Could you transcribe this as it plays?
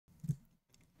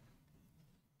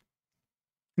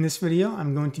In this video,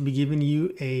 I'm going to be giving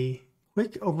you a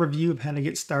quick overview of how to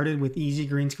get started with Easy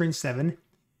Green Screen 7.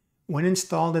 When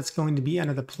installed, it's going to be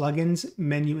under the Plugins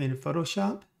menu in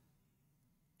Photoshop.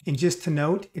 And just to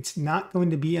note, it's not going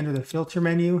to be under the Filter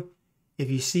menu.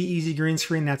 If you see Easy Green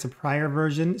Screen, that's a prior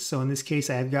version. So in this case,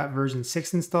 I've got version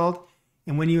 6 installed.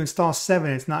 And when you install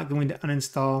 7, it's not going to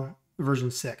uninstall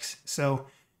version 6. So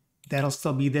that'll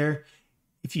still be there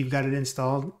if you've got it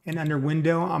installed. And under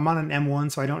Window, I'm on an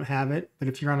M1, so I don't have it. But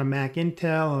if you're on a Mac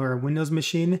Intel or a Windows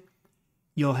machine,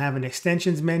 you'll have an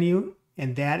extensions menu,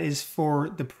 and that is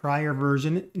for the prior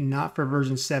version, not for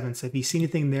version 7. So if you see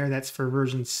anything there, that's for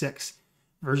version 6.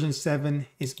 Version 7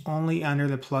 is only under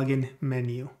the plugin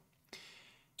menu.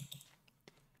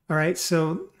 All right,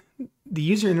 so the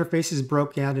user interface is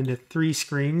broken out into 3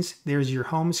 screens. There's your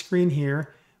home screen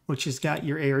here, which has got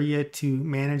your area to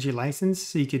manage your license.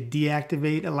 So you could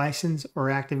deactivate a license or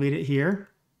activate it here.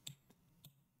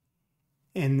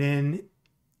 And then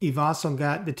you've also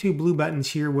got the 2 blue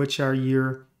buttons here, which are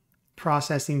your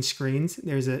processing screens.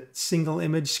 There's a single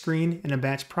image screen and a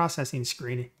batch processing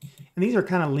screen. And these are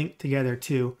kind of linked together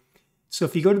too. So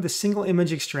if you go to the single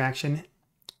image extraction,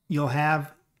 you'll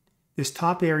have this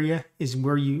top area is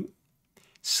where you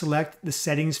select the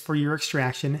settings for your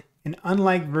extraction. And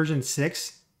unlike version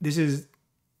 6, this is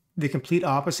the complete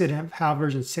opposite of how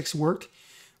version 6 worked.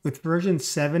 With version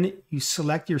 7, you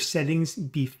select your settings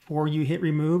before you hit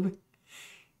remove,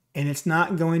 and it's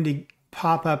not going to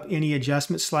pop up any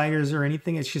adjustment sliders or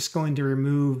anything. It's just going to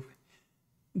remove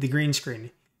the green screen.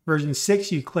 Version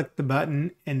 6, you click the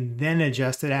button and then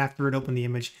adjust it after it opened the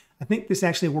image. I think this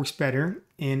actually works better,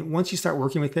 and once you start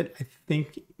working with it, I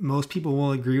think most people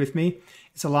will agree with me.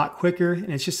 It's a lot quicker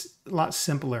and it's just a lot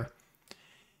simpler.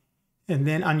 And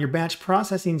then on your batch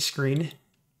processing screen,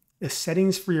 the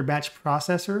settings for your batch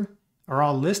processor are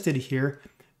all listed here,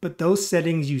 but those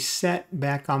settings you set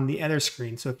back on the other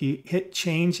screen. So if you hit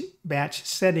change batch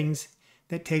settings,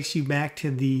 that takes you back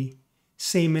to the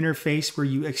same interface where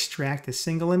you extract a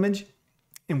single image,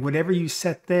 and whatever you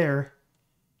set there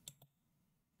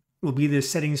will be the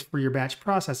settings for your batch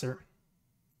processor.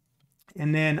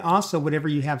 And then also whatever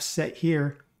you have set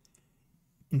here,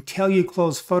 until you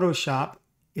close Photoshop,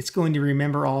 it's going to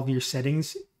remember all of your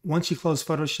settings. Once you close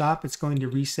Photoshop, it's going to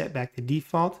reset back to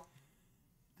default.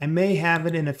 I may have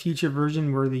it in a future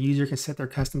version where the user can set their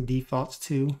custom defaults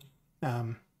too.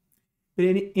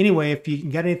 Anyway, if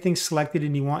you got anything selected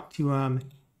and you want to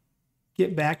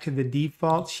get back to the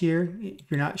defaults here, if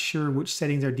you're not sure which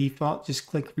settings are default, just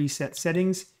click Reset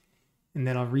Settings, and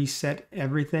that'll reset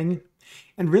everything.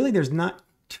 And really, there's not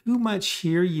too much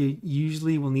here you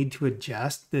usually will need to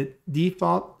adjust. The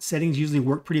default settings usually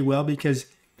work pretty well because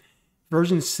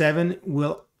version 7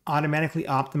 will automatically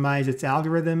optimize its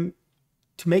algorithm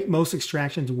to make most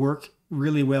extractions work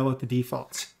really well with the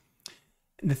defaults.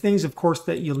 And the things, of course,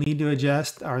 that you'll need to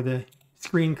adjust are the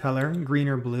screen color, green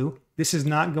or blue. This is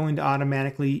not going to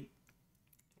automatically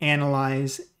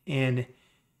analyze and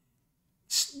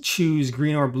choose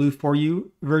green or blue for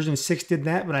you. Version 6 did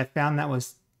that, but I found that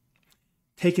was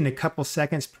taking a couple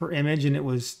seconds per image, and it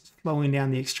was slowing down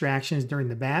the extractions during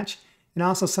the batch. And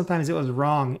also sometimes it was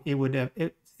wrong. It would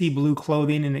see blue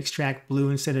clothing and extract blue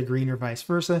instead of green or vice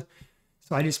versa.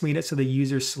 So I just made it so the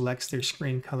user selects their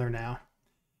screen color now.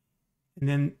 And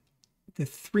then the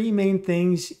 3 main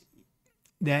things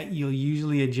that you'll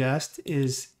usually adjust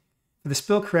is for the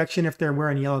spill correction. If they're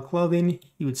wearing yellow clothing,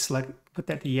 you would put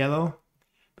that to yellow.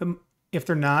 But if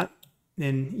they're not,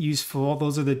 then use full.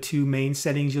 Those are the 2 main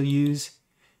settings you'll use.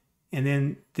 And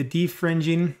then the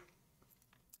defringing,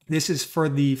 this is for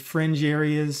the fringe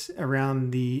areas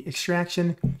around the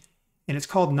extraction, and it's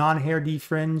called non-hair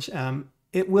defringe.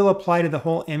 It will apply to the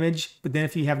whole image, but then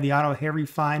if you have the auto hair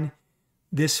refine,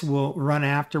 this will run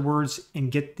afterwards and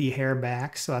get the hair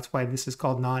back. So that's why this is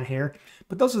called non-hair.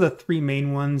 But those are the 3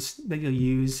 main ones that you'll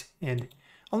use. And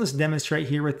I'll just demonstrate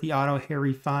here with the auto hair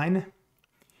refine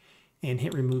and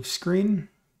hit remove screen.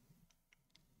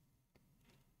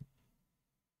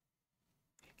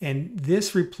 And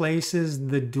this replaces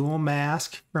the dual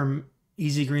mask from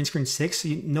Easy Green Screen 6. So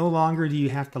no longer do you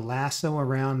have to lasso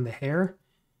around the hair.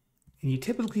 And you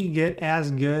typically get as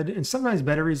good and sometimes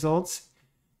better results.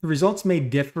 The results may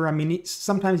differ. I mean,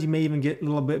 sometimes you may even get a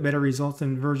little bit better results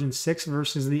in version 6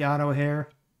 versus the auto hair.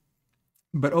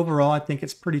 But overall, I think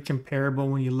it's pretty comparable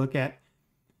when you look at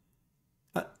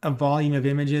a volume of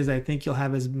images. I think you'll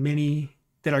have as many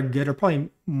that are good, or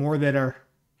probably more that are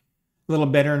a little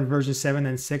better in version 7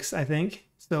 than 6, I think.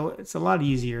 So it's a lot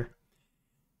easier.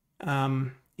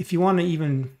 If you want to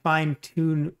even fine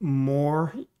tune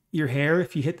more your hair,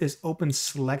 if you hit this open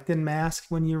selected mask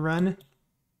when you run,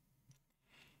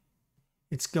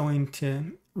 it's going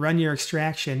to run your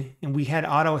extraction, and we had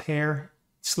auto hair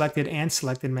selected and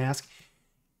selected mask.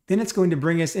 Then it's going to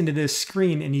bring us into this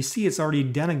screen, and you see it's already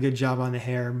done a good job on the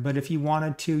hair. But if you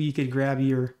wanted to, you could grab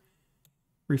your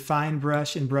refine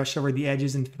brush and brush over the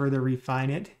edges and further refine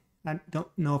it. I don't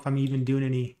know if I'm even doing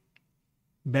any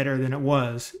better than it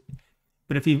was.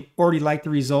 But if you already like the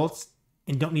results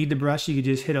and don't need the brush, you could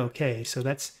just hit OK. So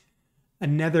that's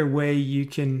another way you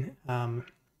can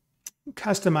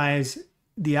customize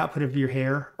the output of your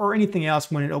hair or anything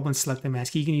else when it opens Select the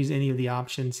Mask. You can use any of the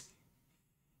options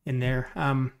in there.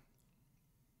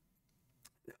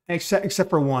 Except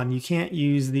for one, you can't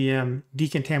use the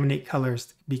decontaminate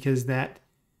colors because that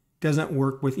doesn't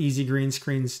work with Easy Green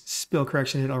Screen's spill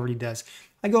correction. It already does.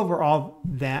 I go over all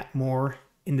that more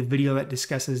in the video that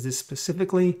discusses this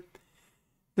specifically.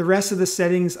 The rest of the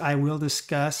settings I will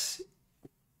discuss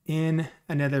in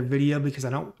another video because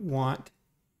I don't want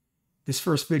this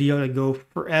first video to go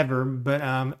forever. But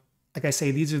like I say,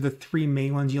 these are the three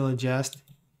main ones you'll adjust.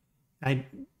 I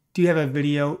do have a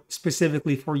video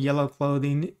specifically for yellow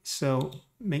clothing, so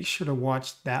make sure to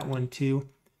watch that one too.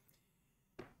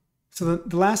 So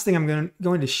the last thing I'm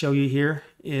going to show you here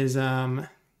is how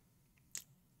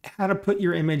to put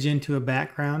your image into a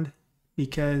background,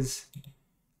 because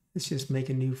let's just make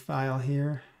a new file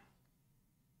here.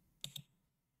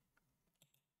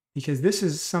 Because this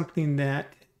is something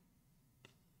that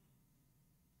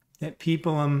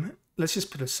people, let's just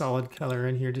put a solid color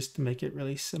in here just to make it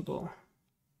really simple.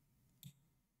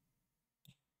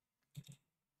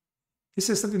 This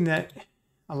is something that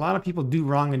a lot of people do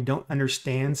wrong and don't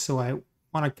understand, so I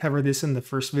want to cover this in the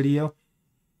first video.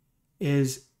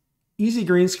 Is Easy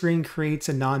Green Screen creates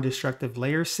a non-destructive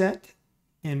layer set,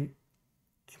 and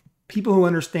people who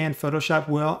understand Photoshop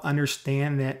well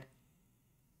understand that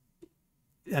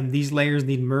these layers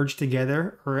need merged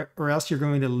together, or else you're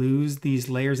going to lose these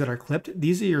layers that are clipped.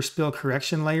 These are your spill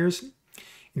correction layers,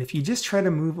 and if you just try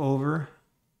to move over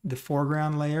the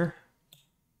foreground layer,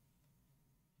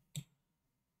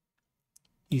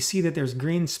 you see that there's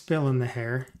green spill in the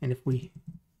hair, and if we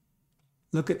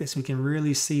look at this, we can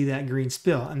really see that green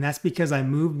spill, and that's because I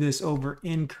moved this over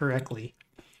incorrectly.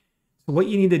 So what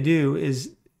you need to do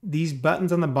is these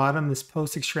buttons on the bottom, this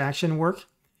post-extraction work,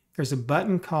 there's a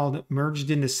button called Merged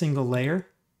into Single Layer.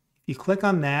 If you click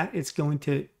on that, it's going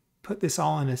to put this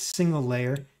all in a single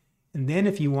layer, and then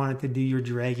if you wanted to do your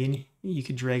dragging, you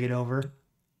could drag it over.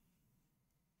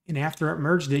 And after it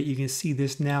merged it, you can see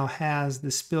this now has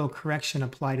the spill correction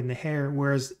applied in the hair,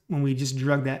 whereas when we just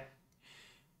drug that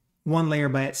one layer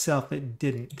by itself, it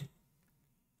didn't.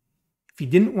 If you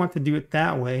didn't want to do it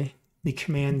that way, the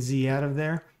Command Z out of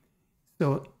there.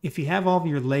 So if you have all of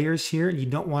your layers here and you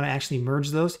don't want to actually merge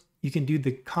those, you can do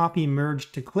the Copy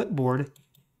Merge to Clipboard.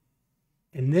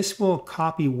 And this will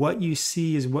copy what you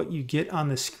see is what you get on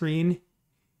the screen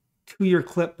to your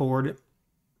clipboard.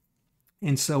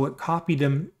 And so it copied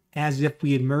them as if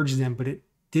we had merged them, but it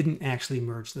didn't actually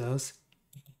merge those.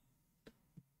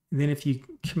 And then if you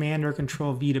Command or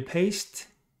Control V to paste,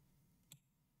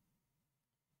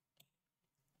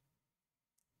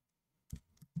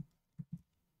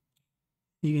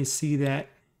 you can see that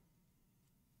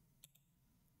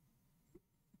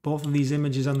both of these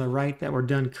images on the right that were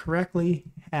done correctly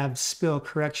have spill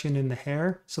correction in the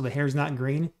hair, so the hair's not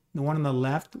green. The one on the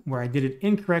left, where I did it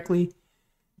incorrectly,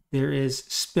 there is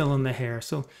spill in the hair.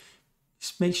 So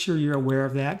just make sure you're aware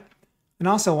of that. And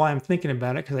also, while I'm thinking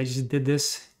about it, because I just did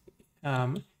this,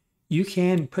 you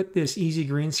can put this Easy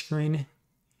Green Screen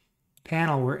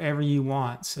panel wherever you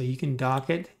want. So you can dock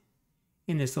it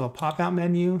in this little pop-out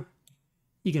menu.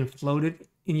 You can float it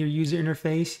in your user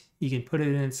interface. You can put it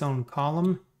in its own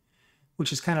column,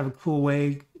 which is kind of a cool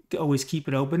way to always keep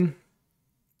it open.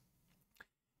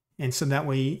 And so that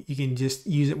way you can just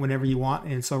use it whenever you want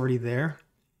and it's already there.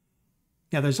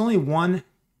 Now there's only one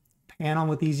panel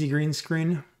with Easy Green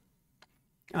Screen,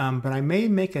 but I may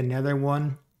make another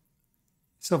one.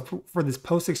 So for this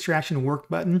post-extraction work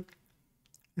button,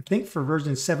 I think for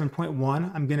version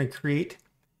 7.1, I'm going to create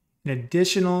an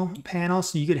additional panel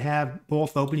so you could have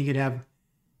both open. You could have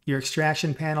your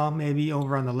extraction panel maybe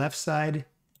over on the left side,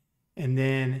 and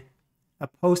then a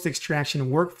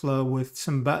post-extraction workflow with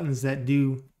some buttons that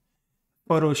do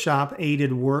Photoshop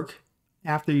aided work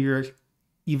after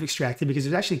you've extracted, because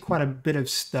there's actually quite a bit of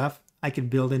stuff I could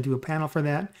build into a panel for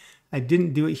that. I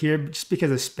didn't do it here just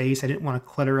because of space. I didn't want to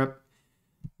clutter up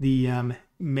the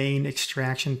main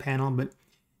extraction panel, but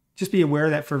just be aware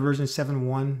that for version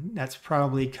 7.1, that's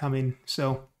probably coming.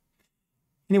 So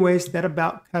anyways, that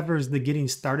about covers the getting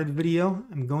started video.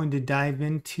 I'm going to dive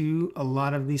into a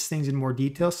lot of these things in more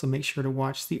detail, so make sure to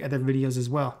watch the other videos as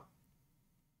well.